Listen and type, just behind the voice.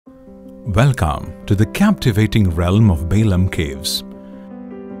Welcome to the captivating realm of Belum Caves.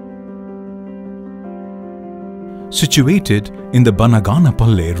 Situated in the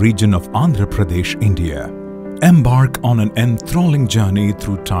Banaganapalle region of Andhra Pradesh, India, embark on an enthralling journey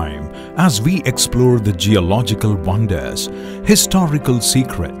through time as we explore the geological wonders, historical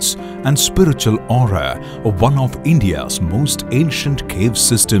secrets, and spiritual aura of one of India's most ancient cave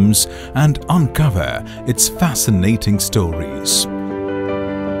systems and uncover its fascinating stories.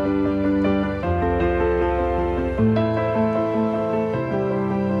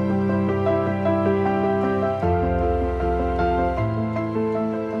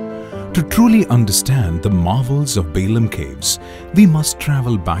 To truly understand the marvels of Belum Caves, we must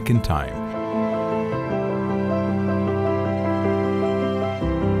travel back in time.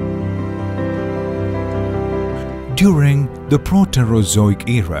 During the Proterozoic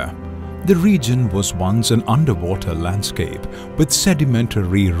era, the region was once an underwater landscape with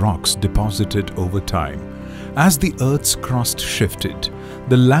sedimentary rocks deposited over time. As the Earth's crust shifted,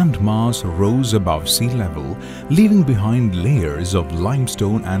 the landmass rose above sea level, leaving behind layers of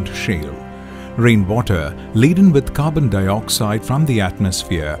limestone and shale. Rainwater, laden with carbon dioxide from the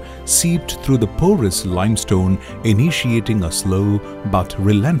atmosphere, seeped through the porous limestone, initiating a slow but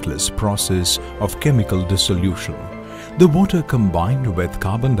relentless process of chemical dissolution. The water combined with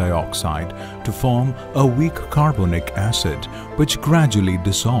carbon dioxide to form a weak carbonic acid, which gradually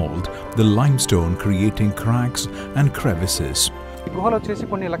dissolved the limestone, creating cracks and crevices. ఈ గుహలు వచ్చేసి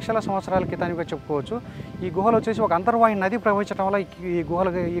కొన్ని లక్షల సంవత్సరాల క్రితానిగా చెప్పుకోవచ్చు. ఈ గుహలు వచ్చేసి ఒక అంతర్వాయు నది ప్రవహించడం వల్ల ఈ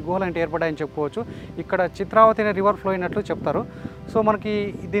గుహలు అంటే ఏర్పడాయని చెప్పుకోవచ్చు. ఇక్కడ చిత్రావతి అనే రివర్ ఫ్లో అయినట్లు చెప్తారు. సో మనకి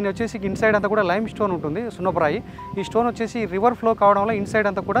దీని వచ్చేసి ఇన్సైడ్ అంతా కూడా లైమ్ స్టోన్ ఉంటుంది, సున్నపురాయి. ఈ స్టోన్ వచ్చేసి రివర్ ఫ్లో కావడం వల్ల ఇన్సైడ్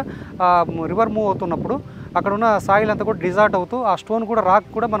అంతా కూడా రివర్ మూవ్ అవుతున్నప్పుడు అక్కడ ఉన్న సాయిల్ అంతా కూడా డిజార్ట్ అవుతూ ఆ స్టోన్ కూడా రాక్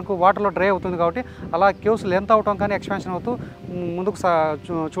కూడా మనకు వాటర్లో డ్రై అవుతుంది. కాబట్టి అలా కేవ్స్ లెంత్ అవటం కానీ ఎక్స్పాన్షన్ అవుతూ ముందుకు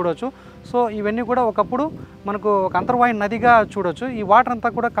చూడవచ్చు. సో ఇవన్నీ కూడా ఒకప్పుడు మనకు ఒక అంతర్వాయు నదిగా చూడొచ్చు. ఈ వాటర్ అంతా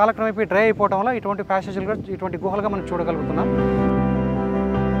కూడా కాలక్రమేపీ డ్రై అయిపోవడం వల్ల ఇటువంటి ప్యాసేజ్లుగా ఇటువంటి గుహలుగా మనం చూడగలుగుతున్నాం.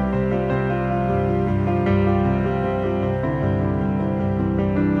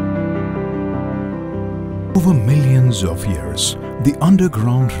 Over millions of years, the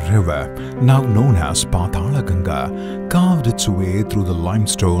underground river, now known as Ganga, carved its way through the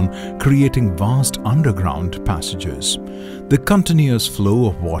limestone, creating vast underground passages. The continuous flow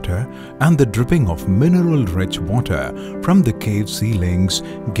of water and the dripping of mineral-rich water from the cave ceilings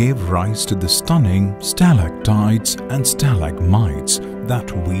gave rise to the stunning stalactites and stalagmites that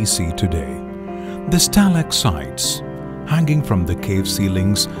we see today. The stalactites, hanging from the cave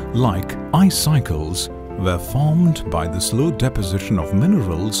ceilings like icicles, were formed by the slow deposition of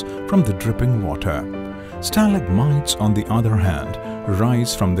minerals from the dripping water. Stalagmites, on the other hand,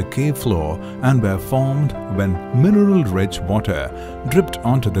 rise from the cave floor and were formed when mineral-rich water dripped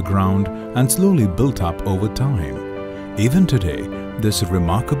onto the ground and slowly built up over time. Even today, this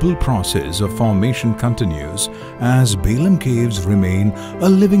remarkable process of formation continues as Belum Caves remain a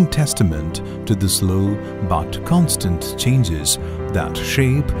living testament to the slow but constant changes that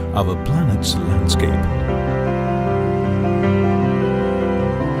shape our planet's landscape.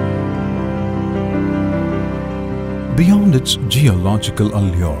 Beyond its geological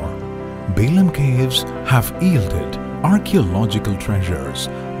allure, Belum Caves have yielded archaeological treasures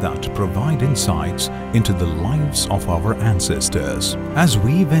that provide insights into the lives of our ancestors. As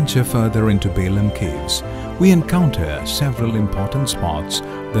we venture further into Belum Caves, we encounter several important spots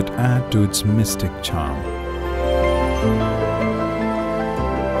that add to its mystic charm.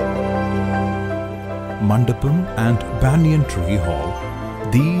 Mandapam and Banyan Tree Hall.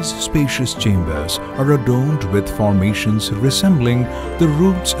 These spacious chambers are adorned with formations resembling the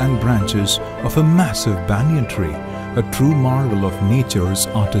roots and branches of a massive banyan tree, a true marvel of nature's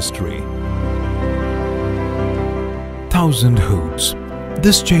artistry. Thousand Hoods.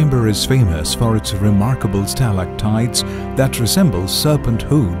 This chamber is famous for its remarkable stalactites that resemble serpent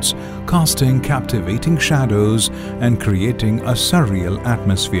hoods, casting captivating shadows and creating a surreal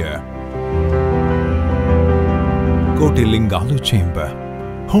atmosphere. Kotilingalu Chamber.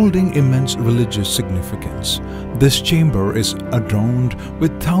 Holding immense religious significance, this chamber is adorned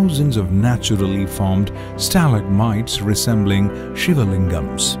with thousands of naturally formed stalagmites resembling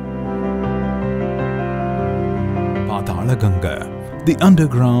Shivalingams. Ganga. The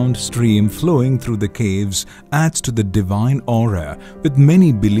underground stream flowing through the caves adds to the divine aura, with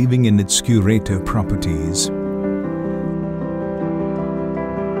many believing in its curative properties.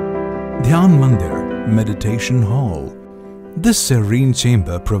 Dhyan Mandir Meditation Hall. This serene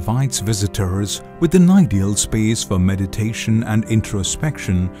chamber provides visitors with an ideal space for meditation and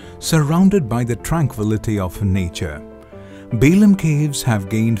introspection, surrounded by the tranquility of nature. Belum Caves have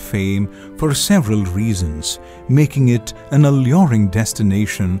gained fame for several reasons, making it an alluring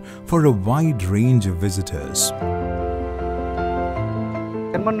destination for a wide range of visitors.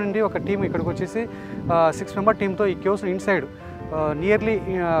 German నుండి ఒక team ఇక్కడికి వచ్చేసి 6 member టీంతో ఈ caves inside nearly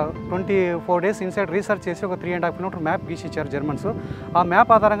 24 days inside research చేసి ఒక 3.5 kilometer map గీసి ఇచ్చారు జర్మన్స్. ఆ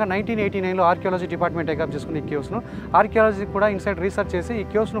మ్యాప్ ఆధారంగా 1989లో ఆర్కియాలజీ డిపార్ట్మెంట్ టేకప్ చేసుకుని ఈ కేవ్స్ను ఆర్కియాలజీ కూడా ఇన్సైడ్ రీసెర్చ్ చేసి ఈ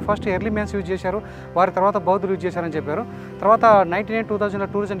కేవ్స్ను ఫస్ట్ ఎర్లీ మెన్స్ యూజ్ చేశారు, వారి తర్వాత బౌద్ధులు యూజ్ చేశారని చెప్పారు. తర్వాత 1999-2000లో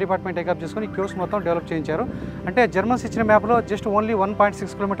టూరిజం డిపార్ట్మెంట్ టేకప్ చేసుకుని ఈ కేవ్స్ మొత్తం డెవలప్ చేయించారు. అంటే జర్మన్స్ ఇచ్చిన మ్యాప్లో జస్ట్ ఓన్లీ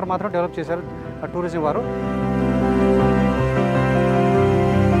 1.6 kilometer మాత్రం డెవలప్ చేశారు టూరిజం వారు.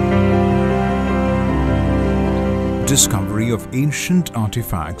 Discovery of ancient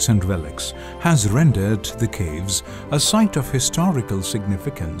artifacts and relics has rendered the caves a site of historical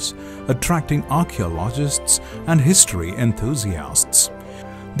significance, attracting archaeologists and history enthusiasts.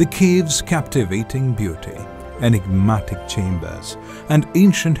 The caves' captivating beauty, enigmatic chambers, and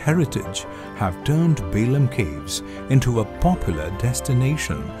ancient heritage have turned Belum Caves into a popular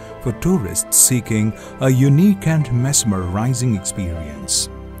destination for tourists seeking a unique and mesmerizing experience.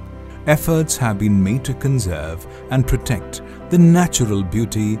 Efforts have been made to conserve and protect the natural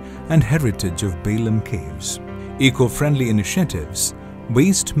beauty and heritage of Belum Caves. Eco-friendly initiatives,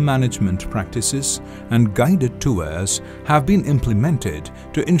 waste management practices, and guided tours have been implemented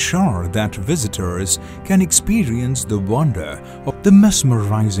to ensure that visitors can experience the wonder of the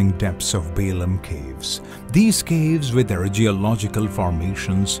mesmerizing depths of Belum Caves. These caves, with their geological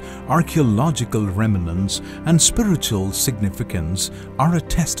formations, archaeological remnants, and spiritual significance, are a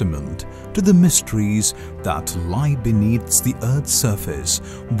testament to the mysteries that lie beneath the Earth's surface,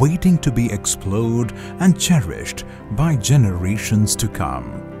 waiting to be explored and cherished by generations to come.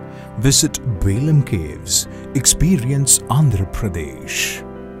 Visit Belum Caves, experience Andhra Pradesh.